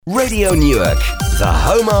Radio Newark, the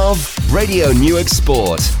home of Radio Newark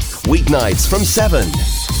Sport. Weeknights from 7.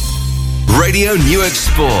 Radio Newark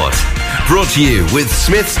Sport. Brought to you with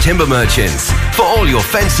Smith's Timber Merchants. For all your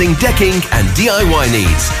fencing, decking and DIY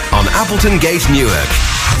needs on Appleton Gate, Newark.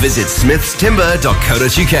 Visit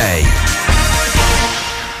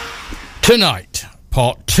smithstimber.co.uk. Tonight,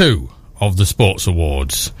 part 2 of the Sports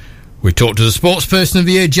Awards. We talked to the Sportsperson of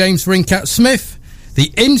the Year, James Rincat Smith,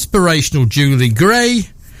 the inspirational Julie Gray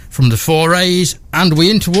from the 4As, and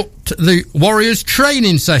we interrupt the Warriors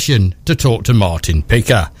training session to talk to Martin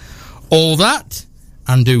Picker. All that,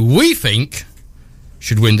 and who we think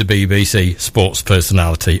should win the BBC Sports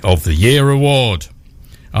Personality of the Year award.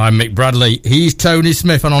 I'm Mick Bradley, he's Tony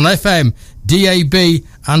Smith, and on FM, DAB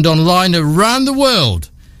and online around the world,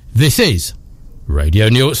 this is Radio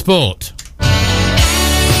Newark Sport.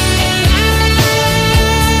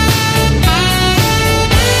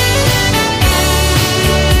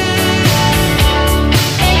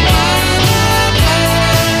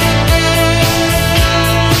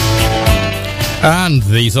 And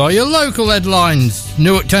these are your local headlines.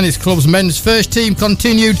 Newark Tennis Club's men's first team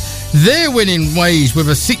continued their winning ways with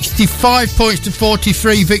a 65 points to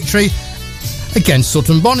 43 victory against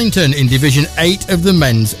Sutton Bonington in Division 8 of the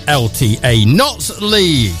men's LTA Notts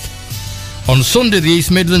League. On Sunday, the East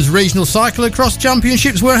Midlands Regional Cyclocross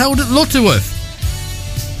Championships were held at Lutterworth.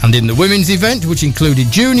 And in the women's event, which included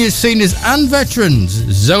juniors, seniors and veterans,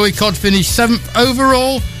 Zoe Codd finished 7th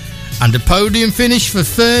overall, and a podium finish for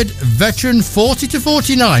third veteran 40 to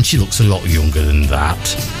 49. She looks a lot younger than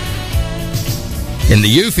that. In the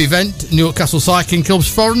youth event, Newark Castle Cycling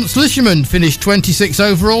Club's Florence Lisherman finished 26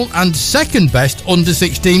 overall and second best under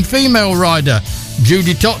 16 female rider.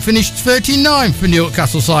 Judy Tott finished 39 for Newark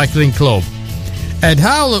Castle Cycling Club. Ed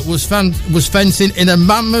Howlett was fencing in a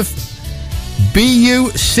mammoth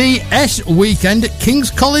BUCS weekend at King's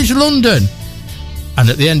College London. And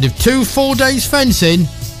at the end of 2 full days fencing,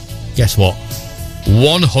 guess what?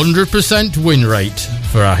 100% win rate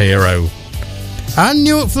for our hero. And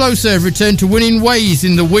Newark Flowserve returned to winning ways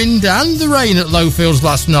in the wind and the rain at Lowfields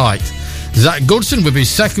last night. Zach Goodson with his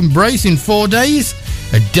second brace in 4 days,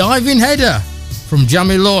 a diving header from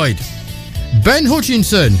Jamie Lloyd. Ben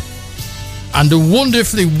Hutchinson and a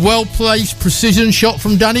wonderfully well-placed precision shot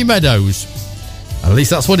from Danny Meadows. At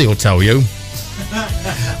least that's what he'll tell you.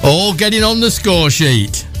 All getting on the score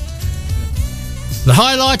sheet. The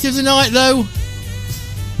highlight of the night, though,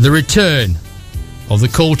 the return of the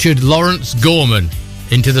cultured Lawrence Gorman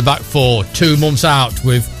into the back four 2 months out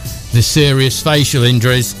with the serious facial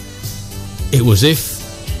injuries. It was if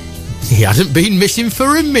he hadn't been missing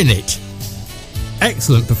for a minute.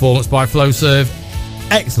 Excellent performance by Flowserve,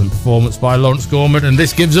 excellent performance by Lawrence Gorman, and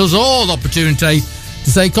this gives us all opportunity to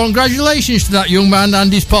say congratulations to that young man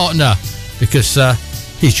and his partner, because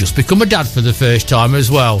he's just become a dad for the first time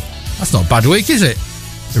as well. That's not a bad week, is it?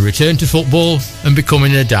 A return to football and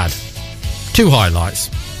becoming a dad. 2 highlights.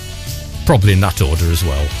 Probably in that order as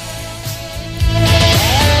well.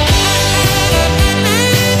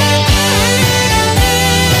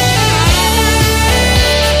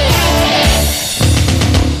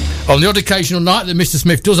 On the odd occasional night that Mr.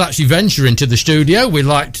 Smith does actually venture into the studio, we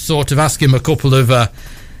like to sort of ask him a couple of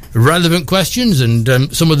relevant questions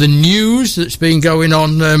and some of the news that's been going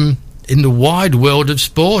on in the wide world of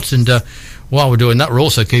sport. And while we're doing that, we're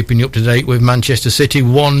also keeping you up to date with Manchester City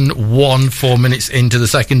 1-1 4 minutes into the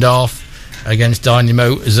second half against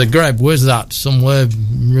Dynamo Zagreb. Where's that? Somewhere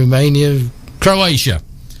Romania? Croatia.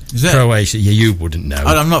 Is it? Croatia. Yeah, you wouldn't know.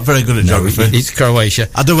 I'm not very good at geography. It's Croatia.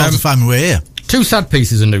 I do want to find my way here. 2 sad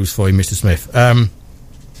pieces of news for you, Mr. Smith.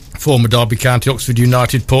 Former Derby County, Oxford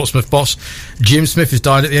United, Portsmouth boss Jim Smith has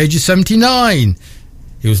died at the age of 79.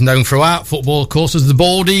 He was known throughout football, of course, as the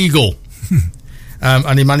Bald Eagle.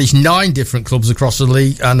 And he managed 9 different clubs across the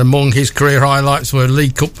league, and among his career highlights were a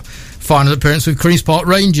League Cup final appearance with Queen's Park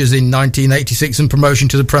Rangers in 1986 and promotion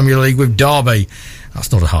to the Premier League with Derby.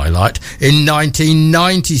 That's not a highlight. In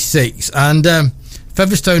 1996, and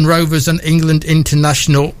Featherstone Rovers and England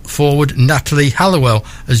international forward Natalie Halliwell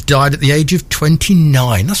has died at the age of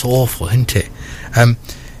 29. That's awful, isn't it?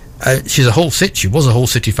 She was a Hull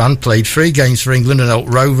City fan, played 3 games for England and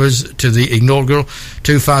helped Rovers to the inaugural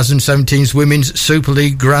 2017's Women's Super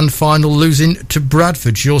League Grand Final, losing to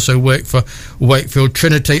Bradford. She also worked for Wakefield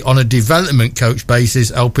Trinity on a development coach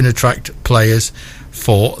basis, helping attract players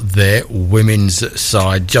for their women's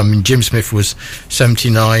side. I mean, Jim Smith was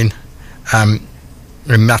 79, and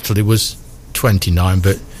Natalie was 29,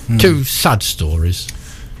 but 2 sad stories.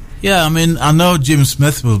 Yeah, I mean, I know Jim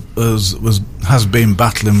Smith has been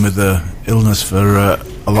battling with illness for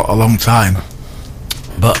a long time,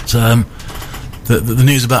 but the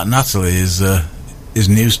news about Natalie is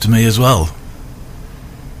news to me as well.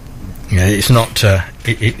 Yeah, it's not.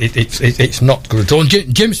 It's not good at all.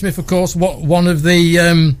 Jim Smith, of course, one of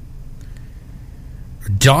the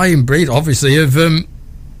dying breed, obviously, of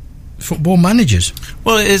football managers.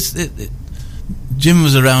 Well, Jim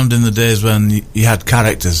was around in the days when you had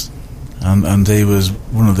characters, and he was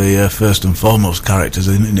one of the first and foremost characters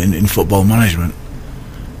in football management.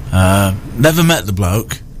 Never met the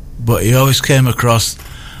bloke, but he always came across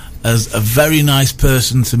as a very nice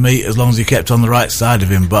person to meet, as long as he kept on the right side of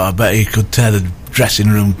him. But I bet he could tear the dressing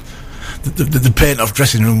room, the paint off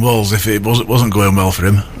dressing room walls if it wasn't going well for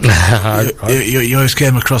him. You always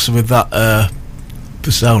came across with that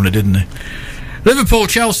persona, didn't he? Liverpool,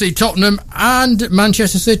 Chelsea, Tottenham and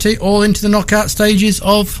Manchester City all into the knockout stages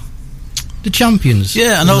of the Champions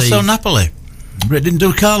Yeah, and League. also Napoli. But it didn't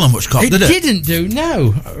do Carlo much cop, did it? It didn't do,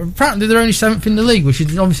 no. Apparently they're only 7th in the league, which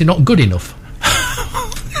is obviously not good enough.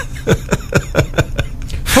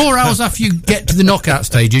 4 hours after you get to the knockout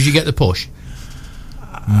stages, you get the push.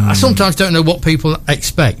 I sometimes don't know what people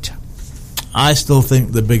expect. I still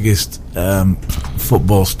think the biggest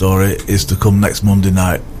football story is to come next Monday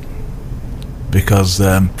night, because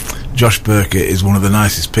Josh Burkett is one of the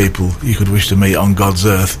nicest people you could wish to meet on God's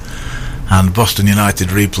earth, and Boston United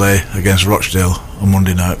replay against Rochdale on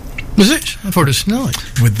Monday night. Was it? I thought it was tonight.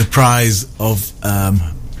 With the prize of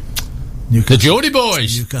The Geordie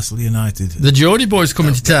Boys. Newcastle United. The Geordie Boys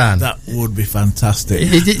coming to town. That would be fantastic.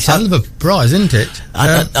 It's a hell of a prize, isn't it?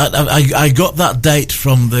 I got that date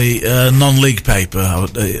from the non-league paper. I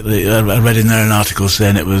read in there an article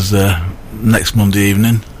saying it was next Monday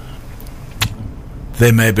evening.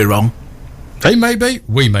 They may be wrong. They may be.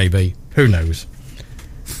 We may be. Who knows?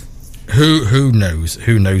 Who knows?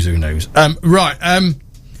 Who knows? Right.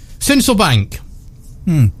 Sincil Bank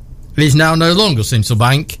is now no longer Sincil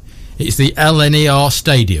Bank. It's the LNER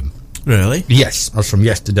Stadium. Really? Yes, that's from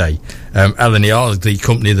yesterday. LNER is the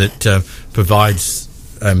company that provides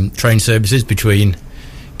train services between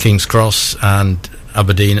King's Cross and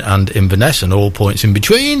Aberdeen and Inverness and all points in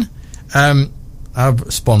between. Have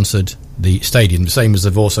sponsored the stadium, the same as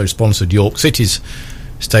they've also sponsored York City's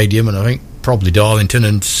stadium, and I think probably Darlington,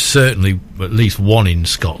 and certainly at least one in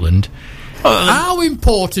Scotland. How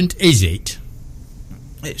important is it?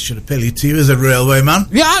 It should appeal to you as a railway man.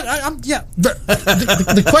 Yeah, yeah.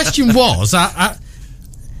 The question was,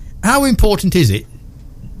 how important is it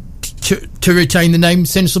to retain the name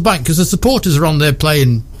Sincil Bank? Because the supporters are on there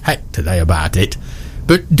playing heck today about it.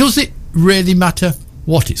 But does it really matter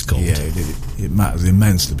what it's called? Yeah, it matters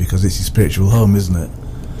immensely, because it's your spiritual home, isn't it?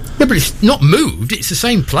 Yeah, but it's not moved. It's the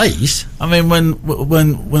same place. I mean,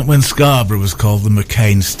 when Scarborough was called the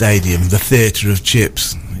McCain Stadium, the Theatre of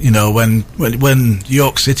Chips, you know, when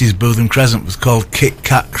York City's Bootham Crescent was called Kit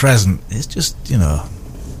Kat Crescent, it's just, you know.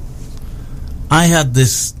 I had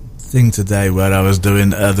this thing today where I was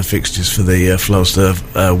doing the fixtures for the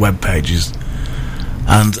FlowServe web pages,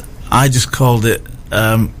 and I just called it.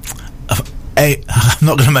 I'm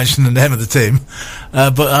not going to mention the name of the team,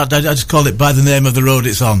 but I just called it by the name of the road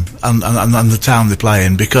it's on and the town they play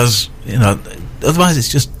in, because, you know, otherwise it's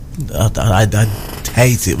just I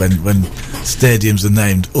hate it when stadiums are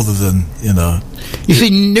named other than, you know. You see,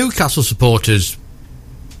 Newcastle supporters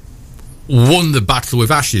won the battle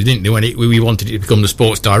with Ashley, didn't they, when we wanted it to become the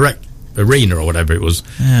Sports Direct Arena or whatever it was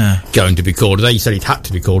going to be called. They said it had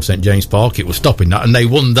to be called St James Park. It was stopping that, and they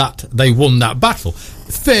won that battle.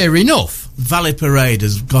 Fair enough. Valley Parade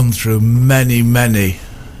has gone through many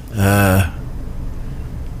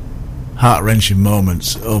heart-wrenching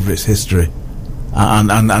moments over its history,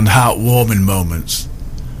 and heart-warming moments,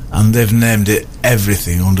 and they've named it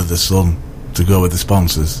everything under the sun to go with the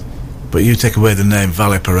sponsors. But you take away the name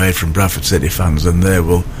Valley Parade from Bradford City fans and they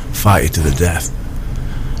will fight you to the death.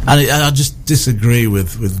 And I just disagree with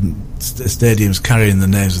stadiums carrying the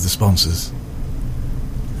names of the sponsors.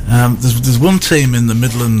 There's one team in the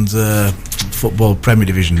Midland Football Premier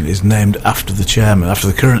Division is named after the chairman, after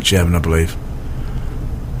the current chairman, I believe.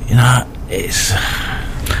 You know, it's...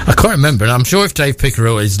 I can't remember, and I'm sure if Dave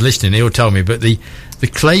Pickerel is listening, he'll tell me, but the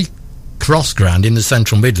Clay Cross Ground in the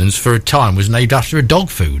Central Midlands for a time was named after a dog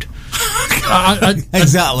food.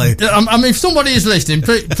 Exactly. I mean, if somebody is listening,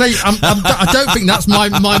 please, I don't think that's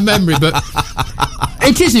my memory, but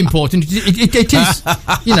it is important. It is,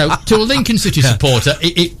 you know, to a Lincoln City supporter,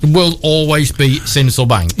 it will always be Sincil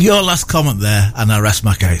Bank. Your last comment there, and I rest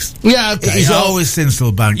my case. Yeah, okay. It is always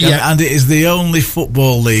Sincil Bank, yeah. And it is the only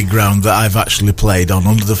football league ground that I've actually played on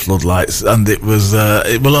under the floodlights, and it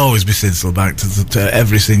will always be Sincil Bank to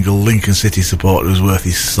every single Lincoln City supporter who's worth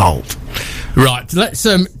his salt. Right, let's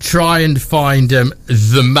try and find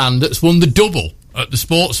the man that's won the double at the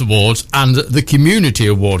Sports Awards and the Community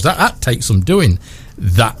Awards. That takes some doing.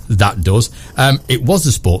 That does. It was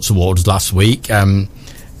the Sports Awards last week.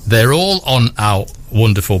 They're all on our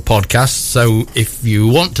wonderful podcast, so if you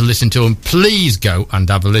want to listen to them, please go and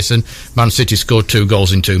have a listen. Man City scored 2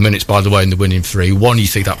 goals in 2 minutes, by the way, and they're winning 3-1. You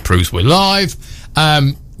see, that proves we're live.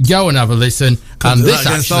 Go and have a listen. Couldn't do that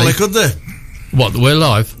against Ollie, could they? What, we're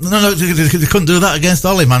live? No, they couldn't do that against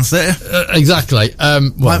Ollie, Man City. Exactly.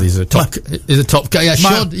 He's a top guy. Yeah,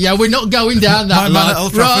 sure. Yeah, we're not going down that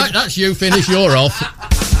line. Right, that's you, finish, you're off.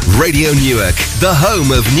 Radio Newark, the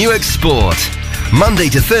home of Newark Sport. Monday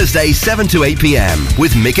to Thursday, 7 to 8 p.m.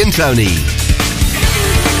 with Mick and Tony.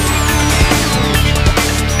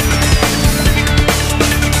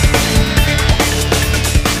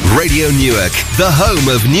 Radio Newark, the home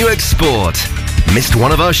of Newark Sport. Missed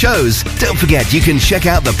one of our shows? Don't forget you can check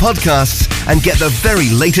out the podcasts and get the very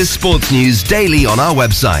latest sports news daily on our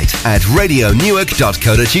website at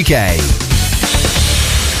radionewark.co.uk.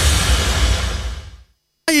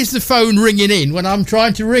 Why is the phone ringing in when I'm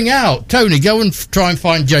trying to ring out? Tony, go and try and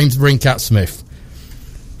find James Brincat-Smith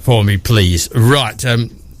for me, please. Right, I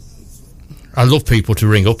love people to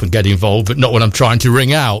ring up and get involved, but not when I'm trying to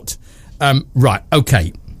ring out. Right,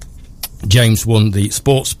 okay. James won the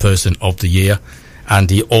Sports Person of the Year, and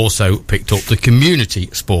he also picked up the Community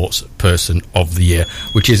Sports Person of the Year,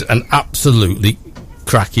 which is an absolutely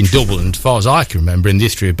cracking double. And as far as I can remember, in the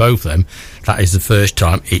history of both of them, that is the first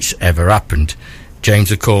time it's ever happened.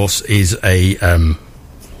 James, of course, is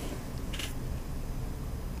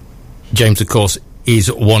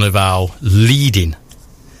one of our leading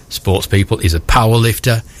sports people. He's a power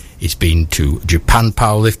lifter. He's been to Japan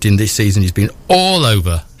powerlifting this season. He's been all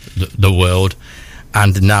over the world,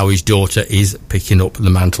 and now his daughter is picking up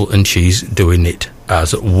the mantle, and she's doing it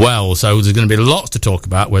as well. So there's going to be lots to talk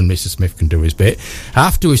about when Mr. Smith can do his bit.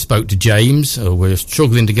 After we spoke to James, we're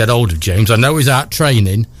struggling to get hold of James. I know he's out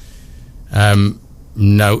training.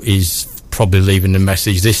 No, he's probably leaving a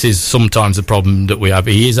message. This is sometimes the problem that we have.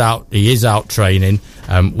 He is out training.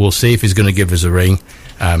 We'll see if he's going to give us a ring,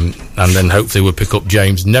 and then hopefully we'll pick up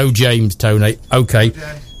James. No James, Tony. Okay.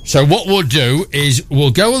 So what we'll do is we'll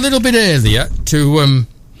go a little bit earlier to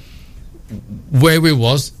where we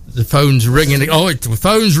was. The phone's ringing. Oh, the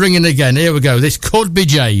phone's ringing again. Here we go. This could be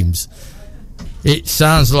James. It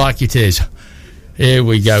sounds like it is. Here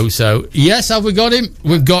we go. So, yes, have we got him?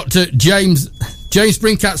 We've got James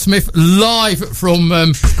Brincat-Smith live from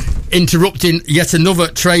interrupting yet another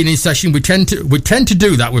training session. We tend to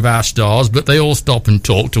do that with our stars, but they all stop and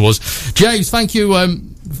talk to us. James, thank you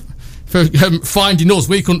for finding us.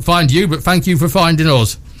 We couldn't find you, but thank you for finding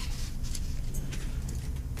us.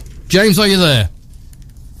 James, are you there?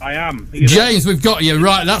 I am. James, we've got you.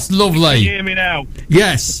 Right, that's lovely. Can you hear me now?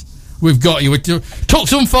 Yes. We've got you. It took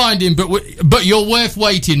some finding, but you're worth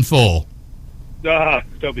waiting for.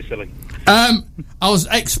 Don't be silly. I was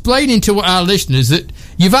explaining to our listeners that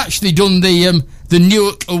you've actually done the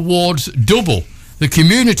Newark Awards double, the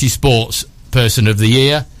Community Sports Person of the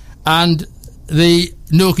Year and the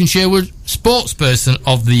Newark and Sherwood Sports Person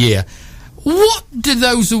of the Year. What do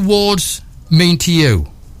those awards mean to you?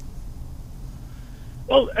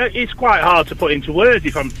 Well, it's quite hard to put into words,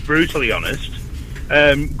 if I'm brutally honest.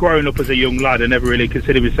 Growing up as a young lad, I never really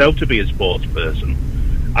considered myself to be a sports person,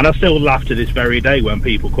 and I still laugh to this very day when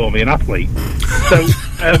people call me an athlete. So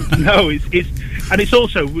no, it's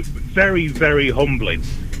also very, very humbling.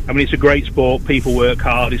 I mean, it's a great sport. People work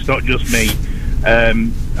hard. It's not just me.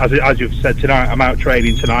 As you've said tonight, I'm out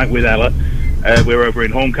training tonight with Ella. We're over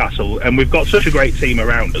in Horncastle, and we've got such a great team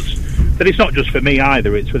around us that it's not just for me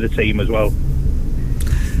either. It's for the team as well.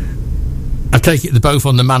 I take it they're both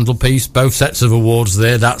on the mantelpiece, both sets of awards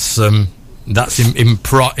there. That's in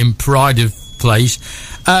pride of place.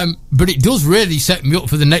 But it does really set me up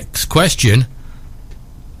for the next question.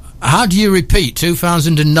 How do you repeat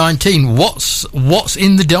 2019? What's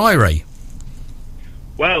in the diary?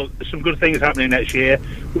 Well, there's some good things happening next year.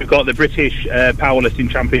 We've got the British Powerlifting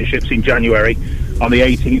Championships in January on the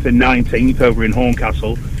 18th and 19th over in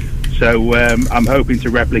Horncastle. So I'm hoping to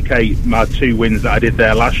replicate my 2 wins that I did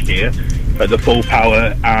there last year at the full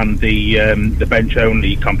power and the bench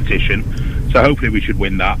only competition. So hopefully we should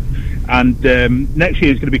win that. And next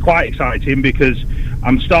year is going to be quite exciting because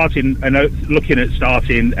I'm looking at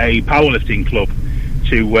starting a powerlifting club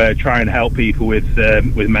to try and help people with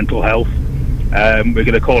mental health. We're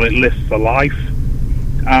going to call it Lift for Life,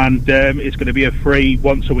 and it's going to be a free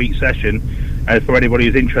once a week session for anybody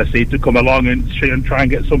who's interested to come along and try and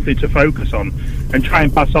get something to focus on and try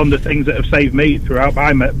and pass on the things that have saved me throughout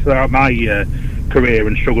my career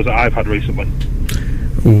and struggles that I've had recently.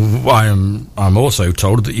 I'm also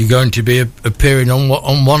told that you're going to be appearing on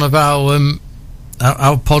one of our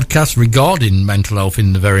podcasts regarding mental health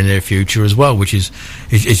in the very near future as well, which is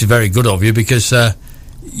very good of you, because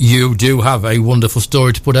you do have a wonderful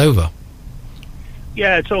story to put over.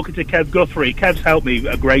 Yeah, talking to Kev Guthrie. Kev's helped me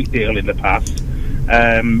a great deal in the past,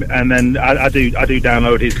 and then I do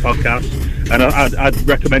download his podcast, and I'd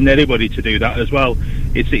recommend anybody to do that as well.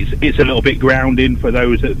 It's a little bit grounding for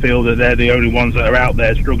those that feel that they're the only ones that are out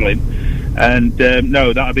there struggling. And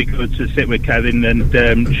no, that'd be good to sit with Kevin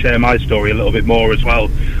and share my story a little bit more as well,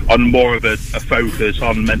 on more of a focus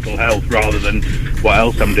on mental health rather than what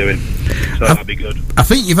else I'm doing. So that'd be good. I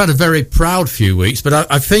think you've had a very proud few weeks,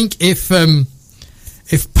 but I think if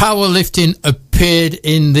powerlifting appeared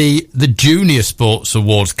in the Junior Sports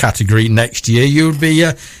Awards category next year, you would be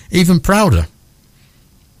even prouder.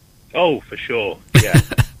 Oh, for sure. Yeah,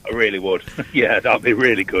 I really would. Yeah, that'd be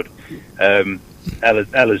really good.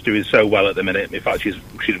 Ella's doing so well at the minute. In fact, she's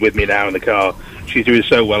with me now in the car. She's doing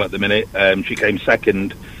so well at the minute. She came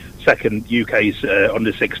second UK's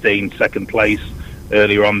under 16, second place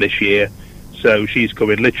earlier on this year. So she's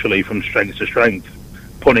coming literally from strength to strength.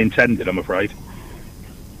 Pun intended, I'm afraid.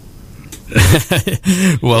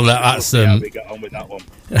 Well, that's we get on with that one.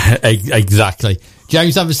 Exactly.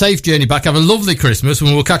 James, have a safe journey back. Have a lovely Christmas,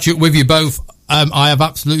 and we'll catch up with you both. I have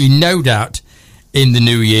absolutely no doubt in the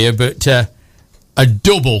new year, but a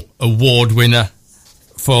double award winner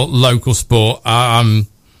for local sport. I'm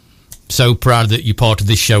so proud that you're part of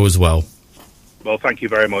this show as well. Well, thank you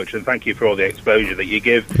very much, and thank you for all the exposure that you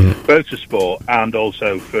give, both to sport and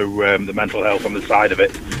also for the mental health on the side of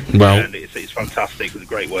it. Well, and it's fantastic. It's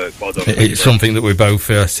great work. Well done. It's something that we both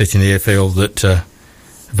sitting here feel that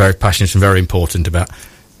very passionate and very important about.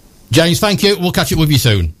 James, thank you. We'll catch up with you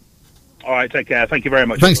soon. All right, take care. Thank you very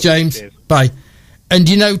much. Thanks, James. Cheers. Bye. And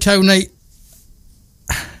you know, Tony,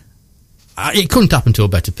 it couldn't happen to a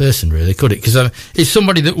better person, really, could it? Because it's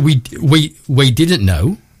somebody that we didn't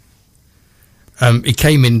know. He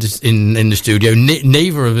came in the studio.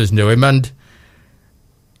 Neither of us knew him, and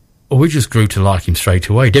we just grew to like him straight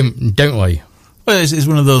away, don't we? Well, it's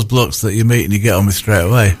one of those blokes that you meet and you get on with straight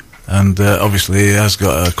away. And obviously he has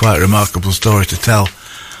got a quite remarkable story to tell.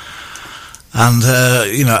 And,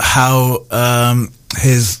 how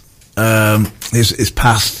his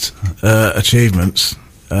past achievements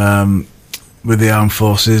with the armed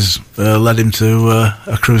forces led him to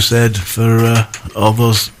a crusade for all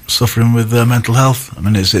those suffering with mental health. I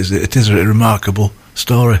mean, it is a remarkable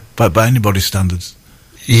story by anybody's standards.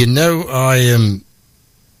 You know, I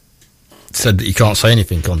said that you can't say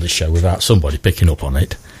anything on this show without somebody picking up on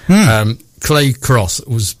it. Clay Cross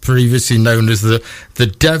was previously known as the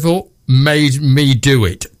Devil Made Me Do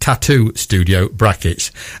It tattoo studio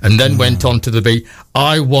brackets, and then went on to the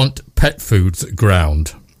I Want Pet Foods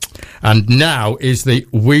ground, and now is the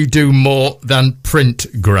We Do More Than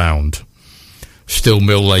Print ground. Still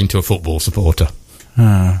Mill Lane to a football supporter.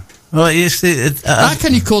 Well, you see, how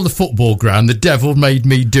can you call the football ground the Devil Made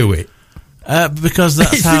Me Do It? Because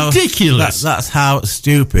that's it's how ridiculous. That's how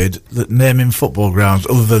stupid that naming football grounds,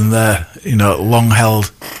 other than their long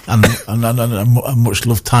held and much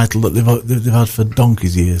loved title that they've had for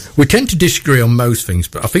donkey's years. We tend to disagree on most things,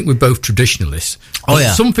 but I think we're both traditionalists. Oh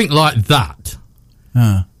yeah, something like that.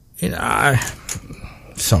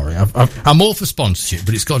 Sorry, I'm all for sponsorship,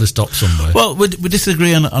 but it's got to stop somewhere. Well, we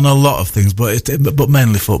disagree on a lot of things, but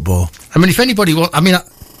mainly football. I mean, if anybody wants,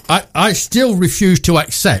 I still refuse to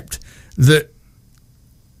accept that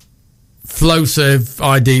FlowServe,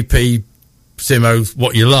 IDP, Simos,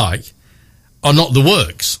 what you like, are not the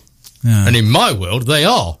works. Yeah. And in my world, they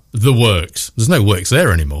are the works. There's no works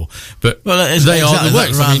there anymore, but they are the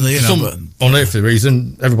works. I mean, some unearthly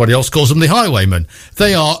reason, everybody else calls them the highwaymen.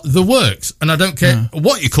 They are the works, and I don't care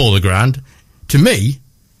what you call the ground. To me,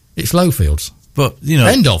 it's Lowfields. But,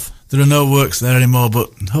 end of. There are no works there anymore,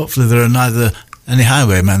 but hopefully there are neither any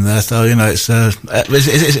highwaymen there, so,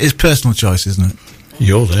 it's personal choice, isn't it?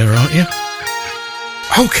 You're there, aren't you?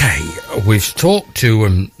 Okay, we've talked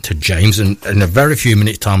to James, and in a very few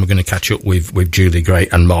minutes' time we're going to catch up with Julie Gray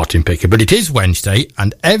and Martin Picker. But it is Wednesday,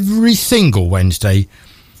 and every single Wednesday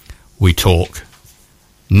we talk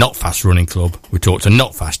Not Fast Running Club. We talk to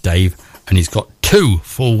Not Fast Dave, and he's got 2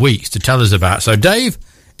 full weeks to tell us about. So, Dave,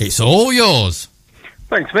 it's all yours.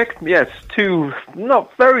 Thanks, Mick. Yes, 2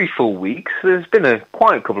 not very full weeks. There's been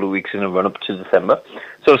quite a couple of weeks in a run-up to December.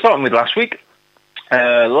 So starting with last week,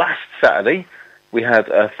 last Saturday, we had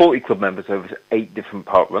 40 club members over 8 different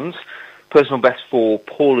park runs. Personal best for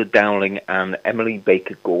Paula Dowling and Emily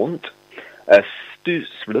Baker-Gaunt.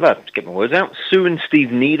 Get my words out. Sue and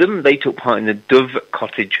Steve Needham, they took part in the Dove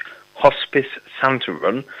Cottage Hospice Santa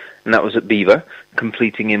Run, and that was at Beaver,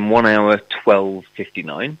 completing in 1 hour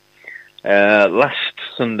 12:59. Last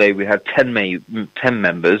Sunday we had 10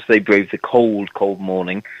 members. They braved the cold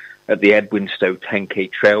morning at the Edwinstowe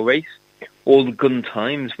 10k trail race. All the gun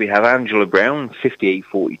times, we have Angela Brown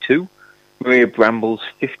 58:42, Maria Brambles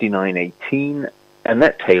 59:18,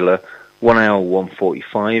 Annette Taylor 1 hour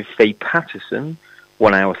 1:45, Faye Patterson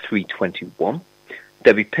 1 hour 3:21,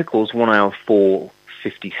 Debbie Pickles 1 hour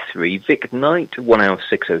 4:53, Vic Knight 1 hour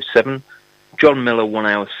 6:07, John Miller 1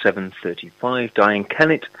 hour 7:35, Diane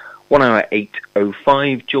Kennett 1 hour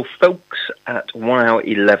 8:05, Jill Folks at 1 hour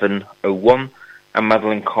 11:01, and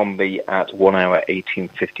Madeline Comby at 1 hour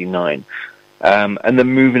 18:59. And then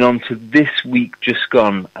moving on to this week, just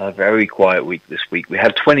gone, a very quiet week this week. We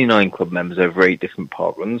had 29 club members over 8 different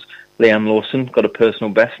park runs. Leanne Lawson got a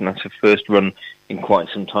personal best, and that's her first run in quite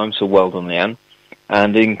some time, so well done, Leanne.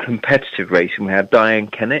 And in competitive racing, we had Diane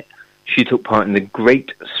Kennett. She took part in the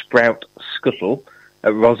Great Sprout Scuttle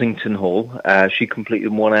at Rosington Hall. She completed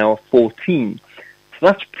in 1 hour 14. So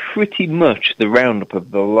that's pretty much the roundup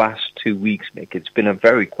of the last 2 weeks, Mick. It's been a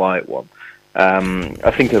very quiet one.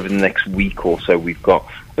 I think over the next week or so we've got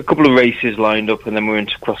a couple of races lined up, and then we're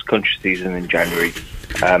into cross-country season in January.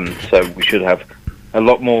 So we should have a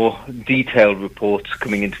lot more detailed reports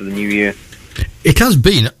coming into the new year. It has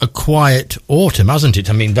been a quiet autumn, hasn't it?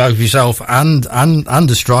 I mean, both yourself and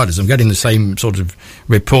the Striders, I'm getting the same sort of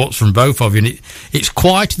reports from both of you, and it's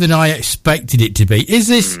quieter than I expected it to be. Is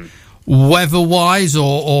this weather-wise,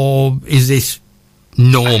 or is this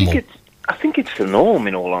normal? I think it's the norm,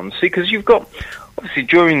 in all honesty, because you've got, obviously,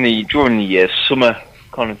 during the year, summer,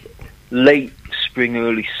 kind of late spring,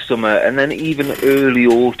 early summer, and then even early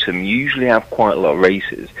autumn, you usually have quite a lot of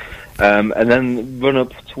races. And then run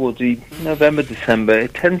up towards the November, December,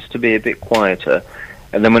 it tends to be a bit quieter.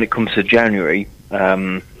 And then when it comes to January,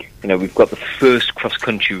 we've got the first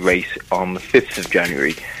cross-country race on the 5th of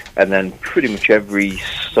January, and then pretty much every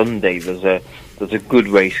Sunday there's a good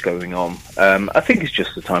race going on. I think it's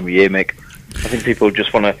just the time of year, Mick. I think people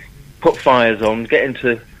just want to put fires on, get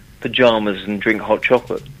into pyjamas and drink hot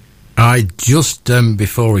chocolate. I just,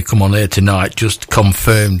 before we come on air tonight, just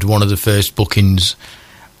confirmed one of the first bookings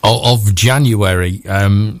of January,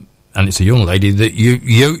 and it's a young lady that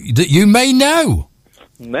you may know.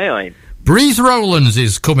 May I? Breeze Rowlands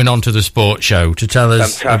is coming onto the sports show to tell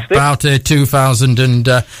us about her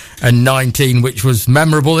 2019, which was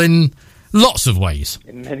memorable in lots of ways.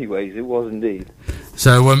 In many ways, it was indeed.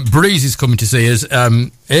 So Breeze is coming to see us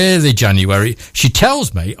early January. She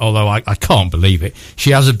tells me, although I can't believe it, she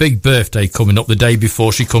has a big birthday coming up the day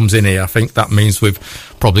before she comes in here. I think that means we've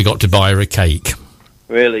probably got to buy her a cake.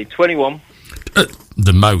 Really? 21?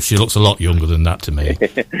 The most. She looks a lot younger than that to me.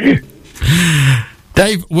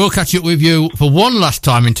 Dave, we'll catch up with you for one last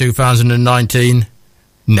time in 2019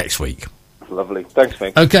 next week. Lovely. Thanks,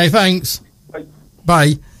 mate. Okay, thanks. Bye.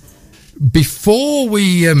 Bye. Before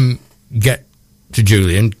we get to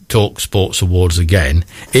Julian, talk Sports Awards again,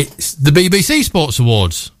 it's the BBC Sports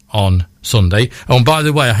Awards on Sunday. Oh, and by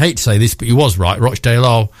the way, I hate to say this, but you was right. Rochdale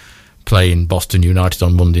are playing Boston United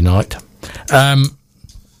on Monday night.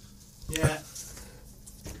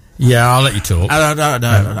 Yeah, I'll let you talk. I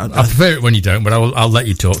prefer it when you don't, but I'll let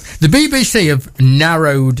you talk. The BBC have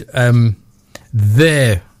narrowed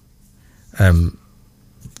their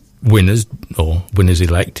winners, or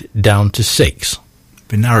winners-elect, down to 6.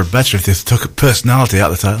 Be narrowed better if they took a personality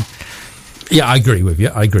out of the title. Yeah, I agree with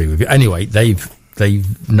you. Anyway,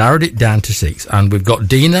 they've narrowed it down to 6, and we've got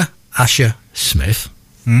Dina Asher-Smith,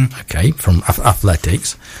 okay, from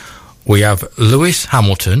athletics. We have Lewis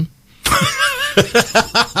Hamilton.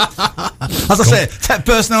 As I say, take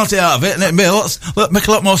personality out of it, and it'll make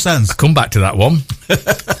a lot more sense. I'll come back to that one.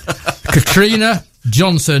 Katrina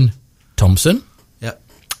Johnson-Thompson. Yep.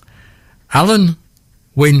 Alan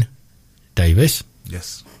Wynne Davis.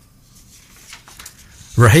 Yes.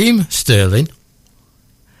 Raheem Sterling.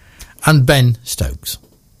 And Ben Stokes.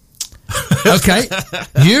 Okay.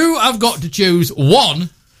 You have got to choose one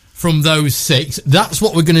from those 6. That's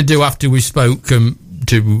what we're going to do after we spoke to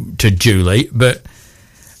Julie, but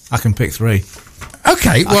I can pick 3.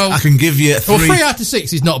 Okay, well, I can give you 3. Well, 3 out of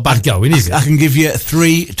 6 is not bad going, is it? I can give you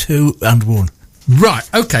 3, 2, and 1. Right.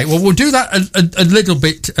 Okay. Well, we'll do that a little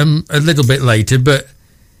bit later, but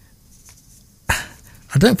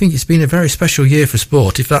I don't think it's been a very special year for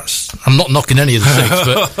sport. I'm not knocking any of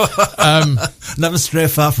the 6, but never stray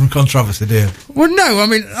far from controversy, do you? Well, no. I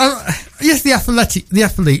mean, yes, the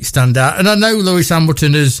athletes stand out, and I know Lewis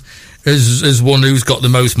Hamilton is one who's got the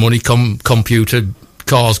most money computer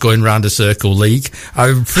cars going round a circle league. I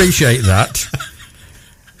appreciate that.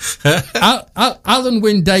 Alan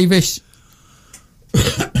Wynne-Davies,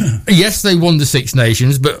 yes, they won the Six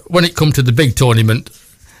Nations, but when it come to the big tournament,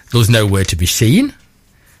 there was nowhere to be seen.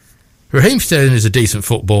 Raheem Sterling is a decent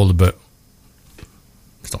footballer, but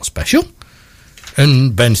it's not special.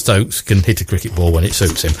 And Ben Stokes can hit a cricket ball when it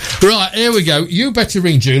suits him. Right, here we go. You better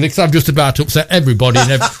ring Julie, because I've just about upset everybody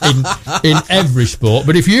in every sport.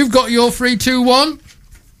 But if you've got your 3, 2, 1...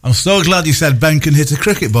 I'm so glad you said Ben can hit a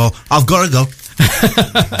cricket ball. I've got to go.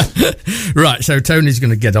 Right, so Tony's going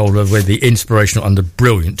to get hold of with the inspirational and the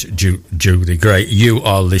brilliant Julie Gray. You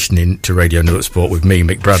are listening to Radio Newark Sport with me,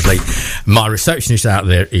 Mick Bradley. My receptionist out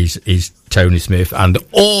there is Tony Smith, and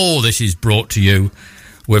all this is brought to you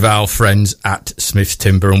with our friends at Smith's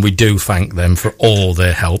Timber, and we do thank them for all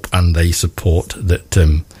their help and the support that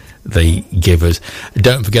they give us.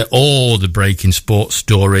 Don't forget all the breaking sports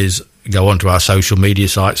stories. Go onto our social media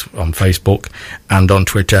sites on Facebook and on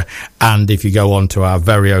Twitter, and if you go onto our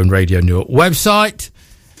very own Radio Newark website,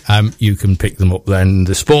 you can pick them up then.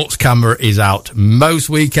 The sports camera is out most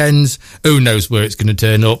weekends. Who knows where it's going to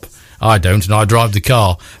turn up? I don't, and I drive the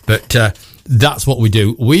car, but that's what we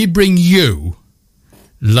do. We bring you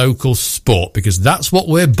local sport because that's what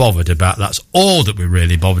we're bothered about. That's all that we're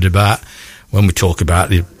really bothered about. When we talk about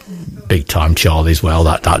the big time Charlies, well,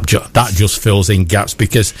 that just fills in gaps,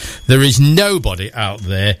 because there is nobody out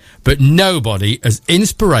there, but nobody as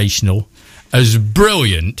inspirational, as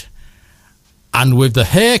brilliant, and with the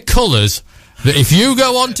hair colours that if you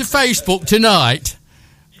go onto Facebook tonight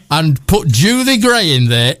and put Julie Gray in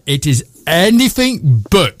there, it is anything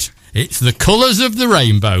but. It's the colours of the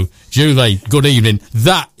rainbow. Julie, good evening.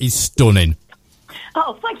 That is stunning.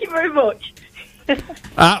 Oh, thank you very much.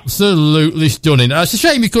 Absolutely stunning. It's a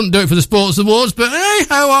shame you couldn't do it for the Sports Awards, but hey,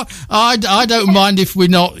 I don't mind if we're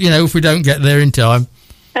not, if we don't get there in time.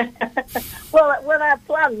 Well, when I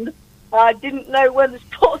planned, I didn't know when the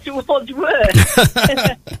Sports Awards were.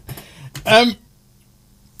 The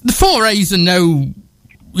 4As are no,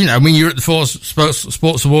 you're at the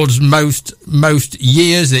Sports Awards most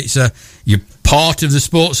years. It's you're part of the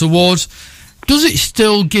Sports Awards. Does it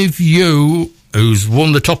still give you, who's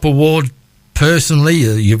won the top award personally,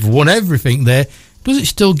 you've won everything there, does it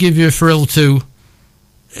still give you a thrill to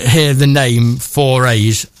hear the name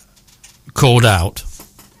 4As called out?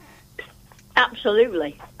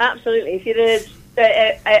 Absolutely. If you did,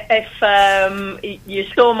 if you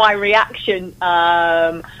saw my reaction,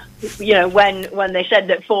 when they said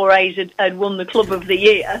that 4As had won the Club of the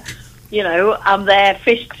Year, I'm there,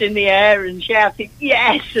 fists in the air and shouting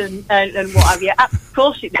yes and what have you. Of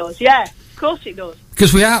course it does. Yeah, of course it does.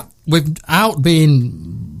 Because without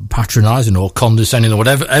being patronising or condescending or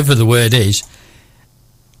whatever the word is,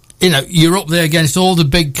 you're up there against all the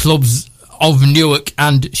big clubs of Newark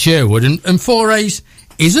and Sherwood, and 4As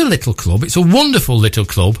is a little club. It's a wonderful little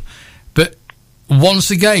club, but once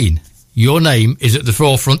again, your name is at the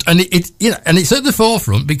forefront, and it's at the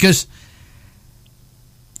forefront because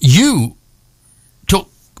you took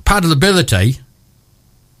paddleability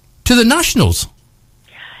to the Nationals.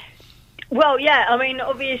 Well, yeah,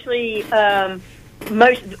 obviously,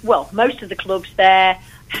 most of the clubs there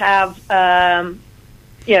have,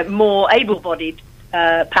 more able-bodied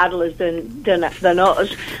paddlers than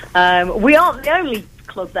us. We aren't the only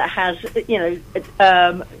club that has,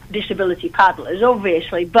 disability paddlers,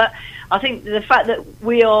 obviously, but I think the fact that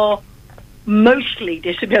we are mostly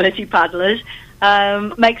disability paddlers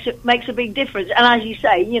makes a big difference. And as you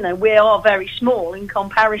say, we are very small in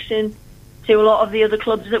comparison to a lot of the other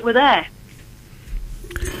clubs that were there.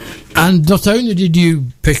 And not only did you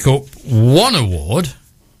pick up one award,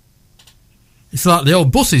 it's like the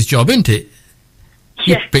old buses job, isn't it?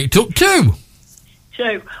 You picked up two.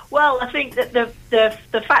 So, well, I think that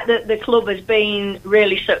the fact that the club has been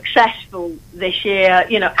really successful this year,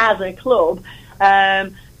 as a club,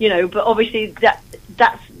 but obviously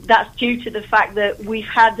that's due to the fact that we've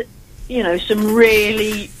had, some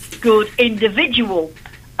really good individual,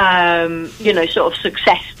 sort of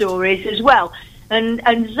success stories as well.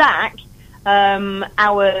 And Zach,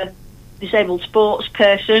 our disabled sports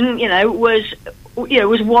person, was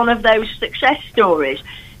one of those success stories.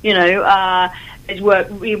 He's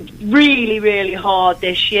worked really, really hard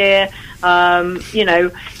this year.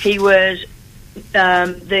 He was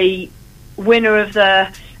the winner of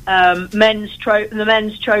the men's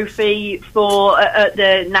trophy for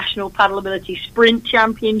the National Paddleability Sprint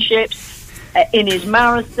Championships. In his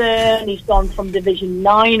marathon, he's gone from Division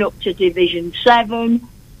 9 up to Division 7.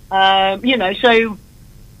 And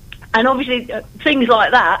obviously things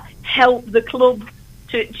like that help the club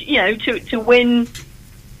to win,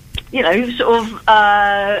 sort of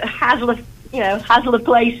Hasler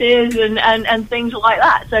places and things like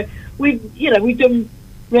that. So we've done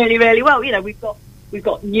really, really well. We've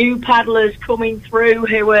got new paddlers coming through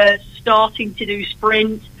who are starting to do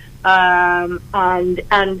sprint, and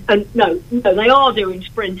no, they are doing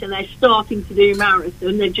sprint and they're starting to do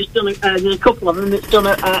marathon. They've just done there's a couple of them that's done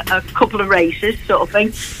a couple of races, sort of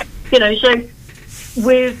thing. So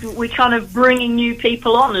we're kind of bringing new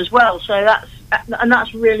people on as well. So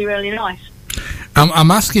that's really, really nice.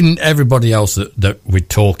 I'm asking everybody else that we're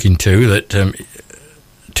talking to that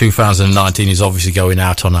 2019 is obviously going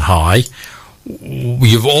out on a high.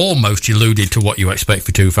 You've almost alluded to what you expect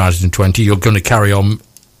for 2020. You're going to carry on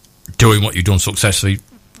doing what you've done successfully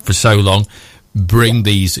for so long, bring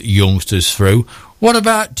these youngsters through. What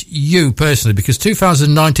about you personally? Because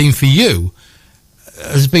 2019 for you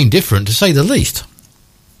has been different, to say the least.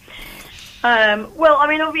 Well, I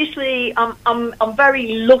mean, obviously, I'm very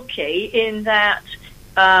lucky in that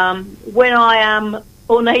when I am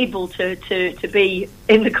unable to be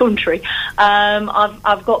in the country,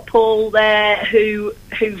 I've got Paul there who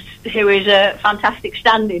is a fantastic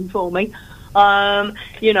stand-in for me, and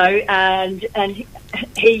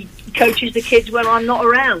he coaches the kids when I'm not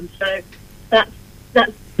around. So that's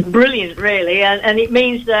brilliant, really, and it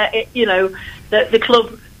means that that the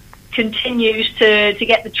club continues to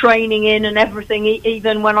get the training in and everything,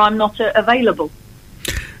 even when I'm not available.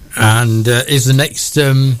 And is the next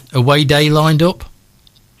away day lined up?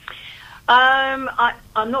 I'm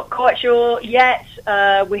not quite sure yet.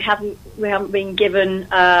 We haven't been given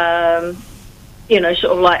sort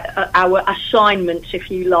of like our assignments, if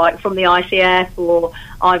you like, from the ICF or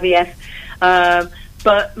IVF.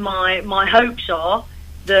 But my hopes are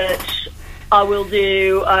that I will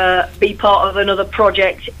be part of another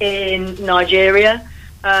project in Nigeria,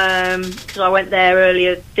 because I went there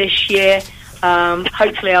earlier this year.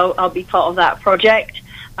 Hopefully I'll be part of that project,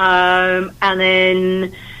 and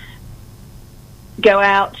then go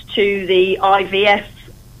out to the IVF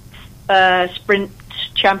sprint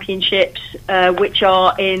championships, which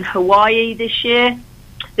are in Hawaii next year,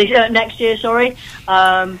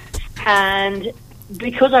 and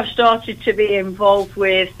because I've started to be involved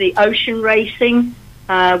with the ocean racing,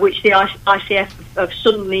 which the ICF have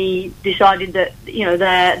suddenly decided that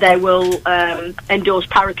they will endorse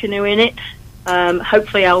paracanoe in it.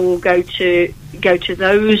 Hopefully, I will go to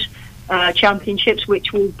those championships,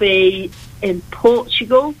 which will be in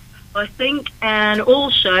Portugal, I think, and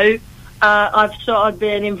also I've started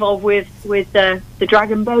being involved with the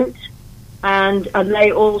Dragon Boat, and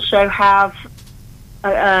they also have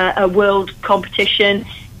a world competition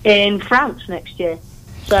in France next year,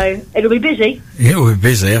 so it'll be busy. It'll be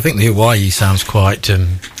busy. I think the Hawaii sounds quite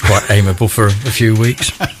amiable for a few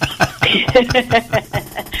weeks.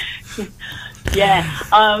 Yeah,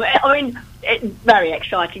 I mean, it's very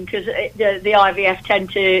exciting because the IVF tend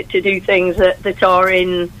to do things that are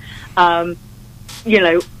in,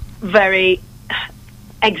 very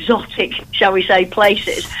exotic, shall we say,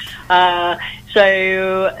 places.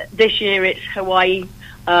 So this year it's Hawaii.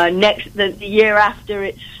 The year after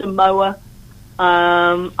it's Samoa.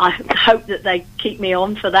 I hope that they keep me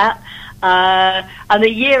on for that. And the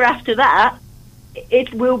year after that,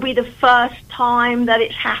 it will be the first time that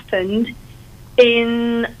it's happened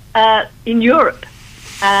in Europe,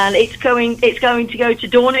 and it's going to go to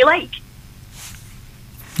Dorney Lake.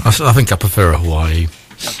 I think I prefer Hawaii.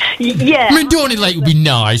 Yeah, I mean, Dorney Lake would be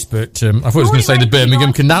nice, but I thought I was going to say the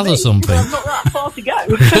Birmingham Canal or something. Well, not that far to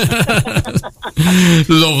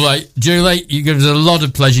go. Lovely. Julie, you give us a lot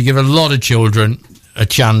of pleasure. You give a lot of children a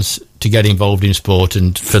chance to get involved in sport,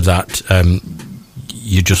 and for that,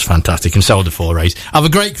 you're just fantastic. And so are the 4As. Have a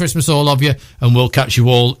great Christmas, all of you, and we'll catch you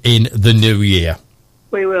all in the new year.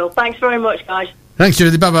 We will. Thanks very much, guys. Thanks,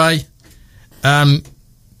 Julie. Bye-bye.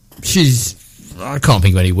 I can't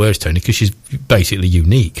think of any words, Tony, because she's basically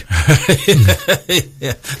unique.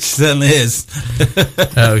 Yeah, she certainly is.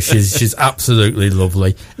 Oh, she's absolutely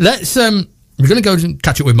lovely. Let's we're going to go and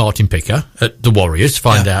catch up with Martin Picker at the Warriors to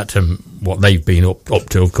find out what they've been up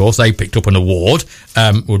to. Of course, they picked up an award.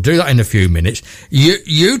 We'll do that in a few minutes.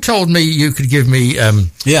 You told me you could give me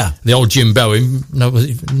the old Jim Bowen. No,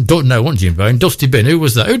 wasn't Jim Bowen. Dusty Bin. Who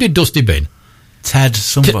was that? Who did Dusty Bin? Ted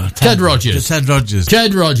Rogers.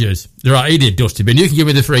 Ted Rogers. Right, he did Dusty Bin. You can give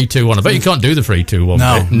me the 3-2-1. I bet you can't do the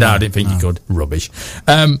 3-2-1. No, I didn't think you could. Rubbish.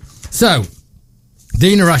 So,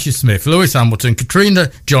 Dina Asher-Smith, Lewis Hamilton, Katrina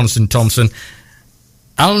Johnson-Thompson,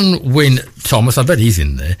 Alan Wynne Thomas, I bet he's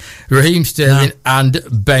in there, Raheem Sterling and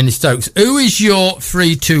Ben Stokes. Who is your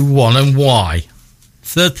 3-2-1 and why?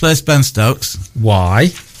 Third place, Ben Stokes. Why?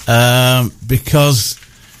 Because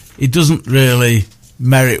he doesn't really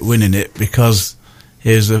merit winning it, because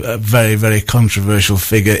he was a very, very controversial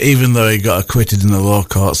figure, even though he got acquitted in the law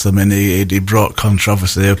courts. I mean, he brought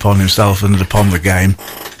controversy upon himself and upon the game.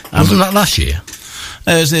 Wasn't that last year?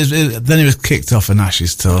 Then he was kicked off an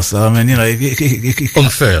Ashes tour, so I mean, you know,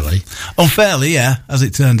 unfairly, yeah, as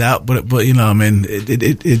it turned out. But you know, I mean,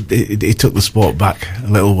 it took the sport back a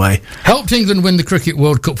little way. Helped England win the Cricket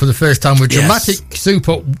World Cup for the first time with dramatic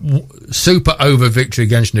super over victory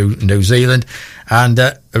against New Zealand, and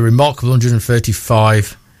a remarkable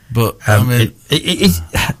 135. But I mean,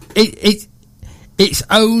 it's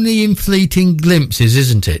only in fleeting glimpses,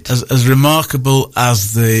 isn't it? As remarkable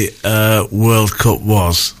as the World Cup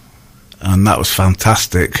was, and that was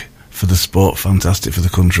fantastic for the sport, fantastic for the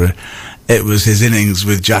country, it was his innings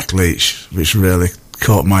with Jack Leach which really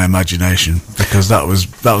caught my imagination, because that was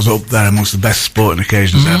up there amongst the best sporting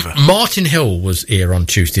occasions ever. Martin Hill was here on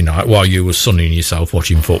Tuesday night while you were sunning yourself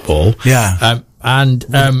watching football. Yeah.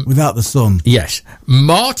 Without the sun. Yes.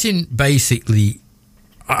 Martin basically...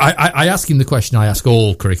 I ask him the question I ask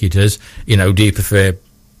all cricketers, you know, do you prefer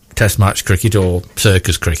test match cricket or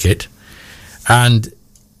circus cricket? And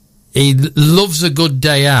he loves a good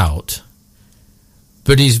day out,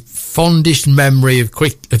 but his fondest memory of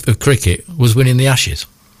cricket was winning the Ashes.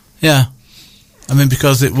 Yeah. I mean,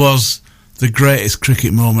 because it was the greatest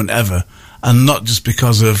cricket moment ever, and not just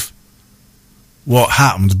because of what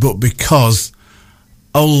happened, but because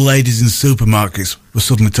old ladies in supermarkets were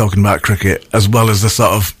suddenly talking about cricket, as well as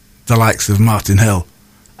the likes of Martin Hill,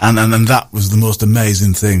 and that was the most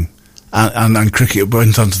amazing thing. And cricket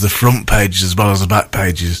went onto the front pages as well as the back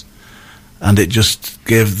pages, and it just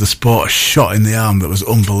gave the sport a shot in the arm that was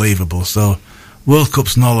unbelievable. So, World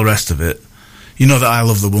Cups and all the rest of it. You know that I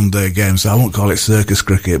love the one-day game, so I won't call it circus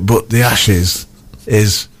cricket, but the Ashes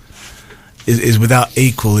is without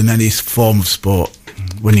equal in any form of sport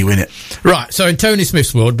when you win it. Right, so in Tony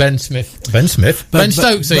Smith's world, Ben Stokes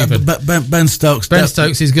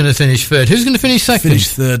is going to finish third. Who's going to finish second? Finish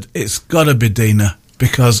third. It's got to be Dina,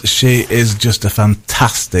 because she is just a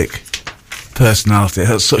fantastic personality.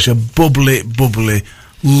 Has such a bubbly,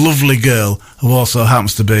 lovely girl who also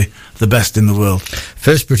happens to be the best in the world.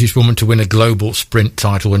 First British woman to win a global sprint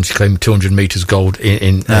title when she claimed 200 metres gold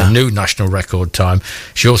in a new national record time.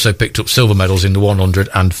 She also picked up silver medals in the 100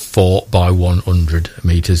 and 4x100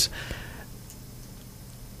 metres.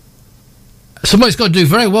 Somebody's got to do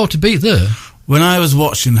very well to beat her. When I was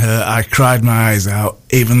watching her, I cried my eyes out,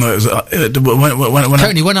 even though it was...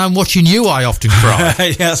 Tony, when I'm watching you, I often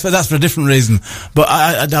cry. Yeah, that's for a different reason. But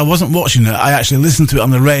I wasn't watching her. I actually listened to it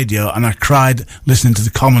on the radio, and I cried listening to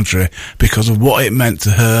the commentary because of what it meant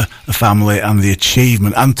to her, the family, and the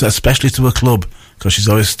achievement, and especially to a club, because she's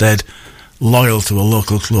always stayed loyal to a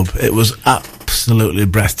local club. It was absolutely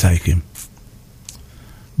breathtaking.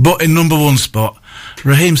 But in number one spot,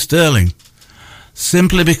 Raheem Sterling.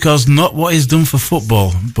 Simply because not what he's done for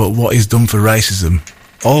football, but what he's done for racism.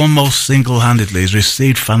 Almost single-handedly, he's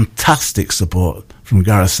received fantastic support from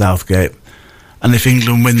Gareth Southgate. And if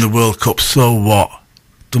England win the World Cup, so what?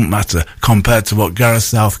 Doesn't matter, compared to what Gareth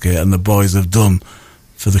Southgate and the boys have done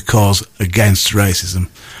for the cause against racism.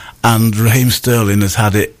 And Raheem Sterling has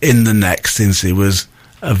had it in the neck since he was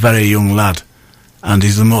a very young lad. And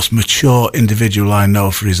he's the most mature individual I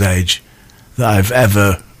know for his age that I've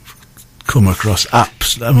ever come across.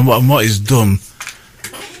 And what he's done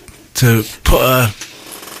to put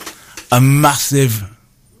a massive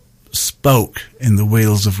spoke in the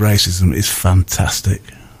wheels of racism is fantastic.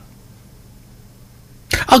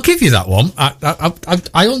 I'll give you that one.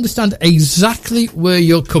 I understand exactly where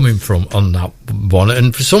you're coming from on that one,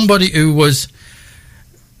 and for somebody who was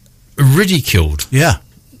ridiculed,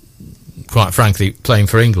 quite frankly, playing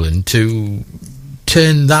for England, to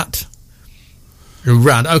turn that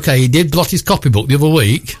around. Okay, he did blot his copybook the other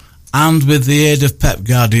week. And with the aid of Pep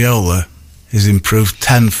Guardiola, he's improved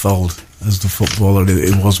tenfold as the footballer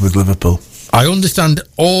he was with Liverpool. I understand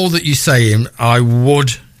all that you're saying. I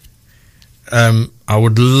would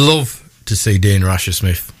love to see Dina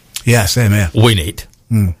Asher-Smith. Yeah, same here. Win it.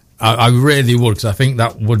 I really would, because I think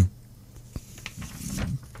that would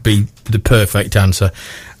be the perfect answer.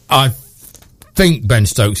 I think Ben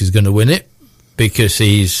Stokes is going to win it because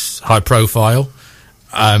he's high profile.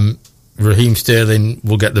 Raheem Sterling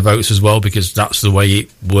will get the votes as well, because that's the way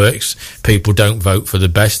it works. People don't vote for the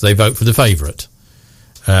best, they vote for the favourite.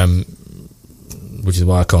 Which is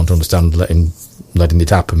why I can't understand letting it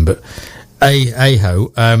happen. But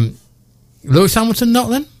hey-ho. Lewis Hamilton not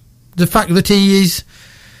then? The fact that he is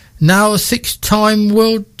now a 6-time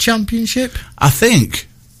world championship? I think,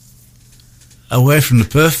 away from the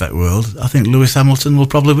perfect world, I think Lewis Hamilton will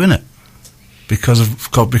probably win it because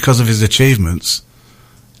of his achievements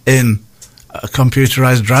in a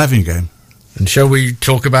computerised driving game. And shall we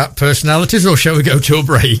talk about personalities, or shall we go to a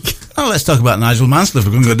break? Oh, let's talk about Nigel Mansell if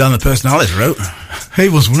we're going to go down the personalities route. He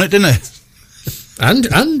once won it, didn't he?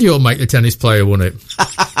 And your mate, the tennis player, won it.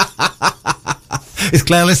 Is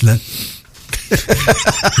Claire listening?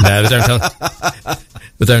 No,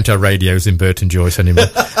 they don't have radios in Burton Joyce anymore.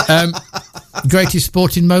 Greatest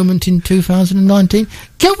sporting moment in 2019?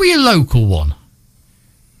 Go with your local one.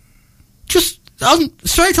 Just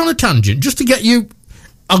straight on a tangent, just to get you...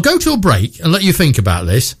 I'll go to a break and let you think about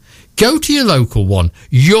this. Go to your local one.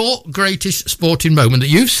 Your greatest sporting moment that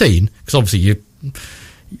you've seen, because obviously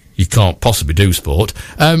you can't possibly do sport.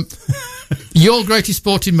 Your greatest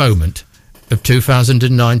sporting moment of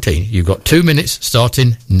 2019. You've got 2 minutes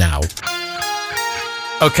starting now.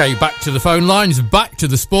 Okay, back to the phone lines, back to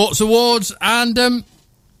the Sports Awards, and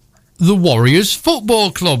the Warriors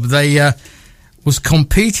Football Club. They was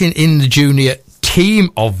competing in the Junior Team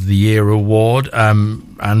of the Year award,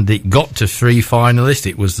 and it got to 3 finalists.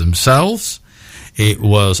 It was themselves, it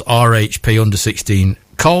was RHP Under-16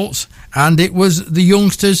 Colts, and it was the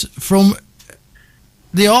youngsters from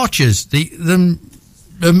the Archers, the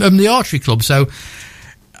archery club. So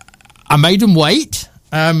I made them wait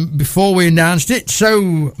before we announced it.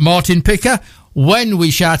 So, Martin Picker, when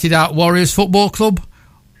we shouted out Warriors Football Club,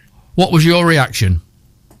 what was your reaction?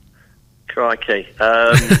 Crikey.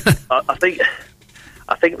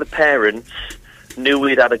 I think the parents knew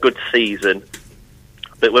we'd had a good season,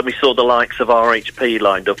 but when we saw the likes of RHP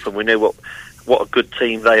lined up and we knew what a good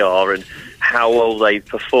team they are and how well they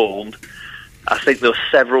performed, I think there were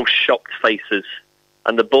several shocked faces.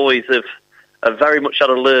 And the boys have very much had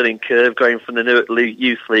a learning curve going from the Newark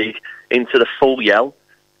Youth League into the full Yell.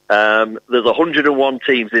 There's 101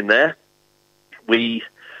 teams in there. We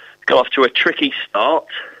got off to a tricky start.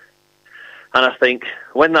 And I think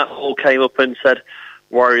when that all came up and said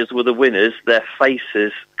Warriors were the winners, their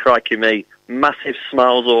faces, crikey me, massive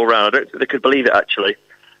smiles all round. I don't think they could believe it, actually.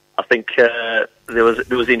 I think there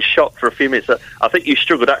was in shock for a few minutes. I think you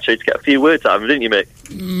struggled, actually, to get a few words out of them, didn't you,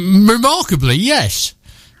 Mick? Remarkably, yes.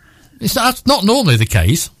 That's not normally the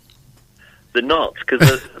case. They're not,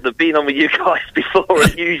 because they've been on with you guys before,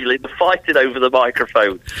 and usually they're fighting over the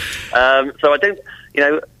microphone. So I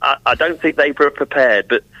don't think they were prepared,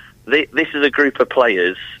 but this is a group of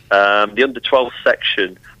players, the under-12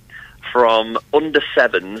 section, from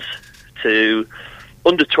under-7s to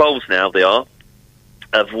under-12s now they are,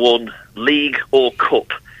 have won league or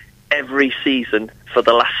cup every season for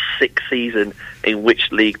the last 6 seasons in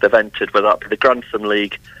which league they've entered, whether that be the Grantham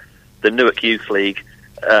League, the Newark Youth League,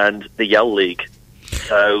 and the Yell League.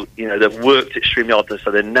 So, they've worked extremely hard,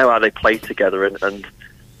 so they know how they play together, and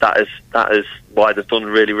that is why they've done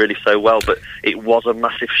really, really so well. But it was a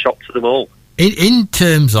massive shock to them all. In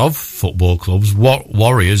terms of football clubs, what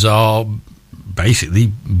Warriors are basically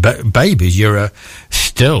babies. You're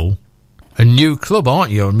still a new club,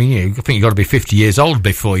 aren't you? I mean, I think you've got to be 50 years old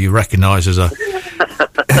before you're recognised as a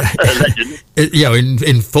legend.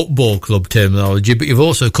 In football club terminology, but you've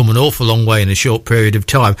also come an awful long way in a short period of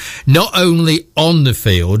time. Not only on the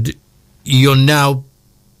field, you're now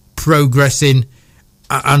progressing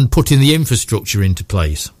and putting the infrastructure into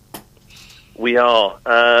place. We are.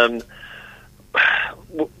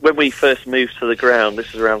 When we first moved to the ground,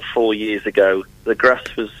 this was around 4 years ago, the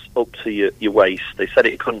grass was up to your waist. They said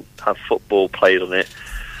it couldn't have football played on it.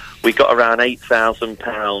 We got around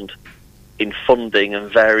 £8,000 in funding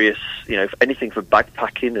and various, anything for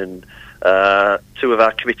backpacking, and 2 of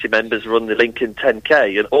our committee members run the Lincoln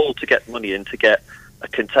 10K, and all to get money in to get a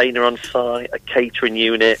container on site, a catering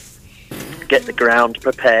unit, get the ground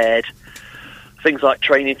prepared, things like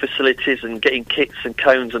training facilities and getting kits and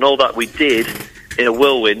cones and all that we did in a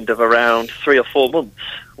whirlwind of around 3 or 4 months.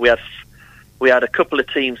 We had a couple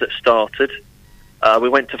of teams that started. We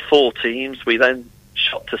went to 4 teams. We then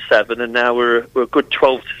shot to 7, and now we're a good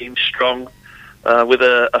 12 teams strong, with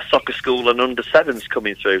a soccer school and under-7s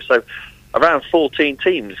coming through. So around 14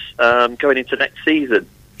 teams going into next season.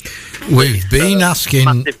 We've been asking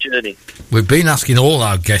massive journey. We've been asking all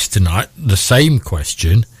our guests tonight the same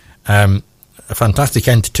question. A fantastic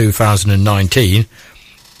end to 2019.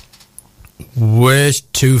 Where's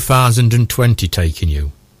 2020 taking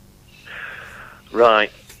you?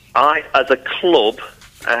 Right. As a club,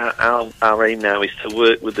 our aim now is to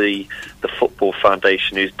work with the Football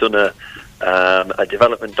Foundation, who's done a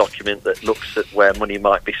development document that looks at where money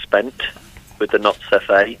might be spent with the Notts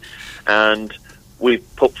FA, and we've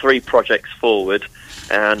put 3 projects forward,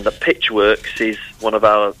 and the Pitchworks is one of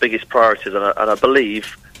our biggest priorities, and I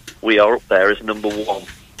believe we are up there as number 1.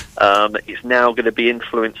 It's now going to be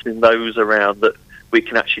influencing those around that we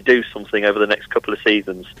can actually do something over the next couple of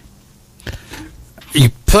seasons.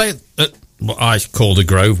 play at what I call the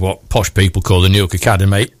Grove, what posh people call the Newark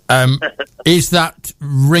Academy. Is that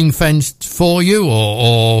ring fenced for you,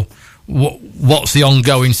 or what's the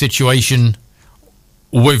ongoing situation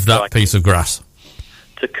with that piece of grass?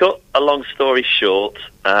 To cut a long story short,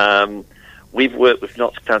 we've worked with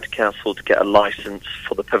Notts County Council to get a licence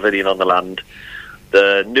for the pavilion on the land.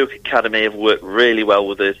 The Newark Academy have worked really well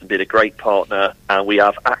with us and been a great partner, and we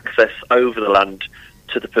have access over the land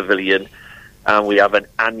to the pavilion, and we have an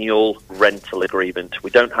annual rental agreement.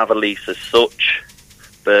 We don't have a lease as such,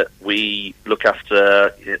 but we look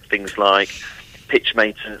after things like pitch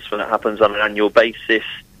maintenance when it happens on an annual basis,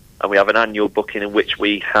 and we have an annual booking in which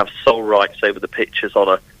we have sole rights over the pitches on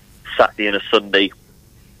a Saturday and a Sunday,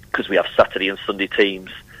 because we have Saturday and Sunday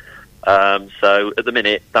teams. So at the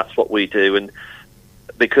minute, that's what we do, and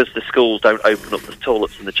because the schools don't open up the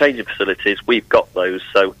toilets and the changing facilities, we've got those.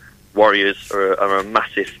 So Warriors are a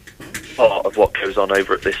massive part of what goes on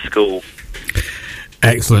over at this school.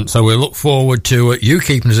 Excellent. So we'll look forward to you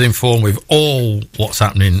keeping us informed with all what's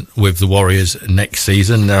happening with the Warriors next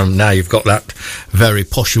season. Now you've got that very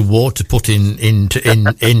posh award to put into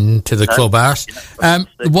the clubhouse.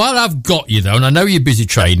 While I've got you, though, and I know you're busy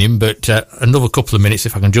training, but another couple of minutes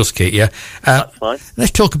if I can just keep you. That's fine.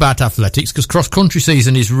 Let's talk about athletics, because cross-country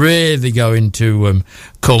season is really going to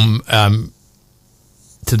come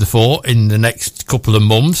to the fore in the next couple of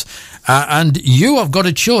months. And you have got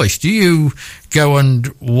a choice. Do you go and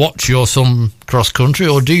watch your son cross-country,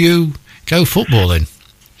 or do you go footballing?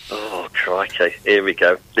 Oh, crikey. Here we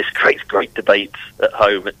go. This creates great debates at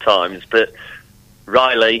home at times. But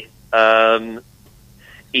Riley,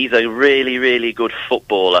 he's a really, really good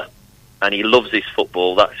footballer, and he loves his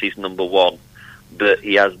football. That's his number one. But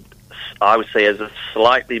he has, I would say, has a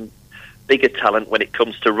slightly bigger talent when it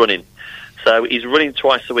comes to running. So he's running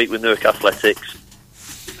twice a week with Newark Athletics.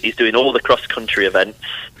 He's doing all the cross-country events.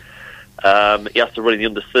 He has to run in the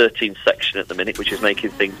under-13 section at the minute, which is making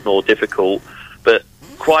things more difficult. But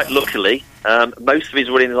quite luckily, most of his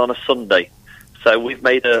running is on a Sunday. So we've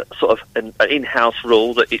made a sort of an in-house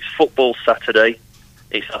rule that it's football Saturday,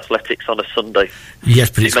 it's athletics on a Sunday. Yes,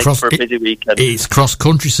 but it's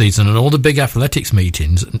cross-country season, and all the big athletics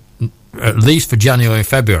meetings, at least for January and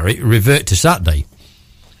February, revert to Saturday.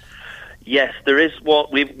 Yes, there is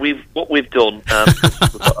what we've done. We've got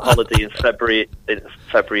a holiday in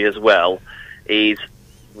February as well. Is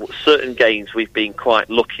certain games we've been quite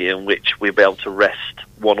lucky in which we'll be able to rest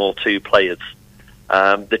one or two players.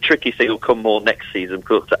 The tricky thing will come more next season,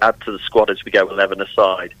 because to add to the squad as we go 11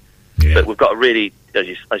 aside. Yeah. But we've got a really, as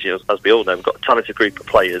we all know, we've got a talented group of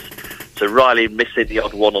players. So Riley missing the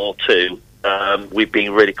odd one or two, we've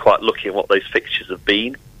been really quite lucky in what those fixtures have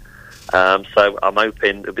been. So I'm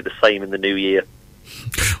hoping it'll be the same in the new year.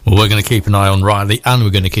 Well, we're going to keep an eye on Riley, and we're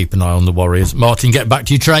going to keep an eye on the Warriors. Martin, get back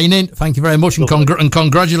to your training. Thank you very much, and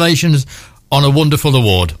congratulations on a wonderful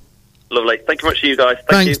award. Lovely. Thank you very much to you guys.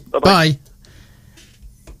 Thanks. You. Bye-bye. Bye.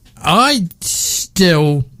 I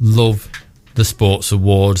still love the sports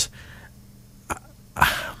awards.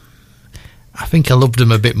 I think I loved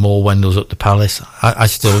them a bit more when I was at the Palace. I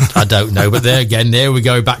don't know, but there we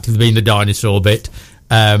go, back to being the dinosaur bit.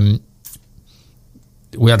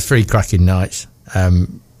 We had 3 cracking nights,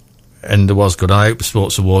 and there was good. I hope the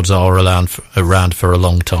sports awards are around for a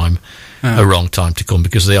long time, a long time to come,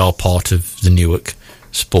 because they are part of the Newark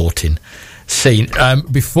sporting scene.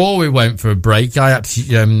 Before we went for a break, I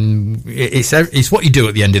actually it's what you do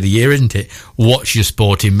at the end of the year, isn't it? What's your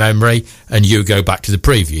sporting memory, and you go back to the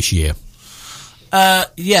previous year.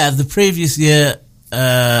 The previous year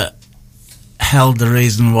held the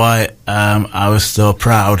reason why I was so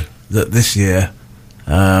proud that this year,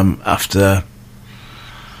 after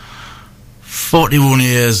 41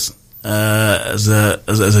 years as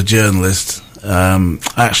a journalist, I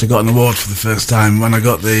actually got an award for the first time when I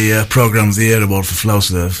got the Programme of the Year award for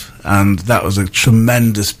FlowServe, and that was a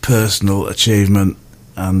tremendous personal achievement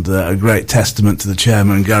and a great testament to the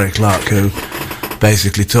chairman, Gary Clark, who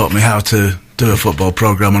basically taught me how to do a football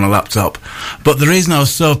programme on a laptop. But the reason I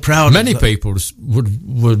was so proud... Many people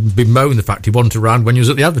would bemoan the fact he wasn't around when he was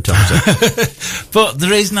at the Advertiser. But the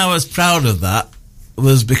reason I was proud of that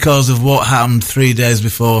was because of what happened 3 days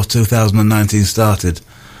before 2019 started,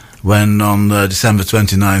 when on December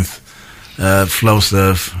 29th,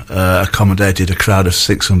 FlowServe accommodated a crowd of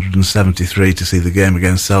 673 to see the game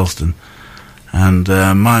against Selston. And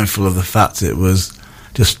mindful of the fact it was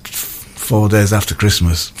just 4 days after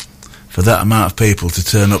Christmas, for that amount of people to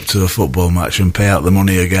turn up to a football match and pay out the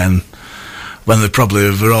money again, when they probably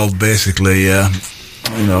were all basically,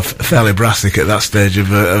 fairly brassic at that stage of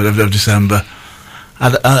December.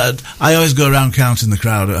 I always go around counting the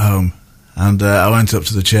crowd at home, And I went up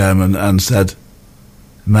to the chairman and said,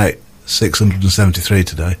 mate, 673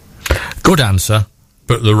 today. Good answer,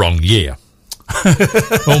 but the wrong year.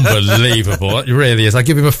 Unbelievable. It really is. I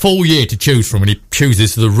give him a full year to choose from and he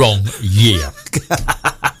chooses the wrong year.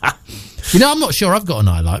 You know, I'm not sure I've got an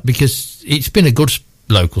highlight because it's been a good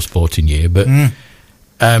local sporting year, but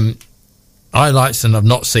highlights, and I've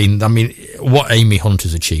not seen, I mean, what Amy Hunt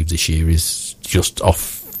has achieved this year is just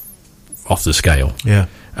off the scale. Yeah.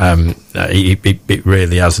 It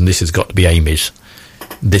really has, and this has got to be Amy's.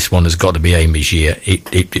 This one has got to be Amy's year.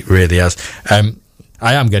 It really has.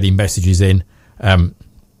 I am getting messages in.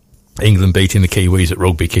 England beating the Kiwis at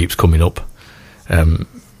rugby keeps coming up. And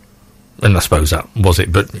I suppose that was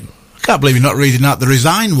it, but... I can't believe you're not reading out the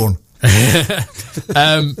resign one.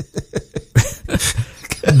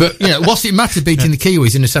 But, you know, what's it matter beating the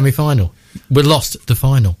Kiwis in the semi-final? We lost the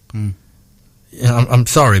final. I'm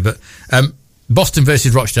sorry, but Boston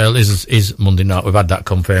versus Rochdale is Monday night. We've had that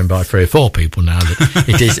confirmed by 3 or 4 people now that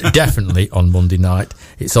it is definitely on Monday night.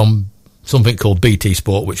 It's on something called BT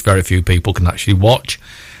Sport, which very few people can actually watch.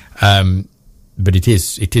 But it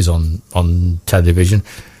is on television.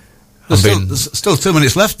 There's still 2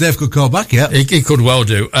 minutes left. Dave could call back, yeah. He could well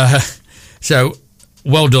do. So,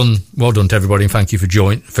 well done to everybody, and thank you for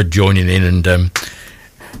joining in. And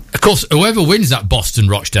of course, whoever wins that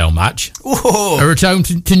Boston-Rochdale match are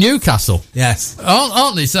returned to Newcastle. Yes,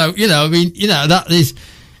 aren't they? So that is.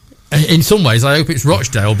 In some ways, I hope it's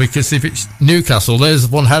Rochdale, because if it's Newcastle, there's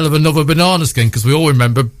one hell of another banana skin, because we all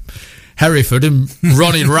remember Hereford and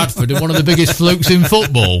Ronnie Radford are one of the biggest flukes in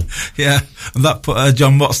football. Yeah, and that put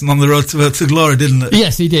John Watson on the road to glory, didn't it?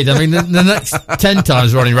 Yes, he did. I mean, the next 10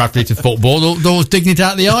 times Ronnie Radford to football, there was digging it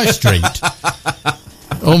out of the high street.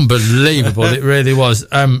 Unbelievable, it really was.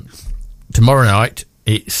 Tomorrow night,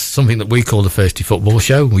 it's something that we call the Thursday Football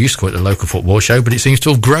Show. We used to call it the local football show, but it seems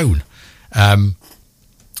to have grown.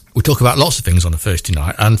 We talk about lots of things on a Thursday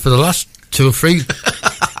night, and for the last 2 or 3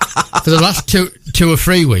 2 or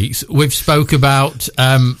 3 weeks, we've spoke about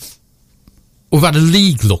we've had a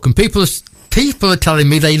league look, and people are telling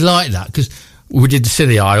me they like that, because we did the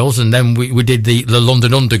Scilly Isles, and then we did the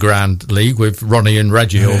London Underground League with Ronnie and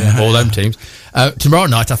Reggie, all them teams. Tomorrow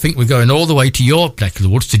night, I think we're going all the way to your neck of the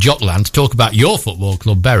woods, to Jotland, to talk about your football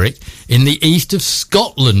club, Berwick, in the East of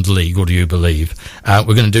Scotland League, would you believe?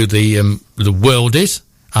 We're going to do the Worldies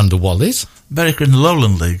and the Wallies. Berwick in the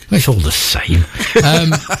Lowland League. It's all the same.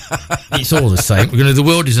 It's all the same. We're going to do the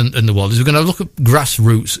Worldies and the Wallies. We're going to look at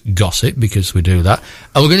grassroots gossip, because we do that.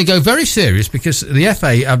 And we're going to go very serious, because the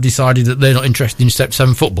FA have decided that they're not interested in Step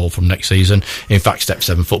 7 football from next season. In fact, Step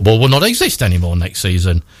 7 football will not exist anymore next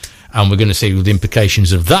season. And we're going to see the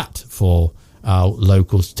implications of that for our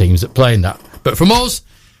local teams that play in that. But from us,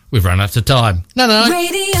 we've run out of time. No.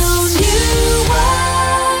 Radio New World.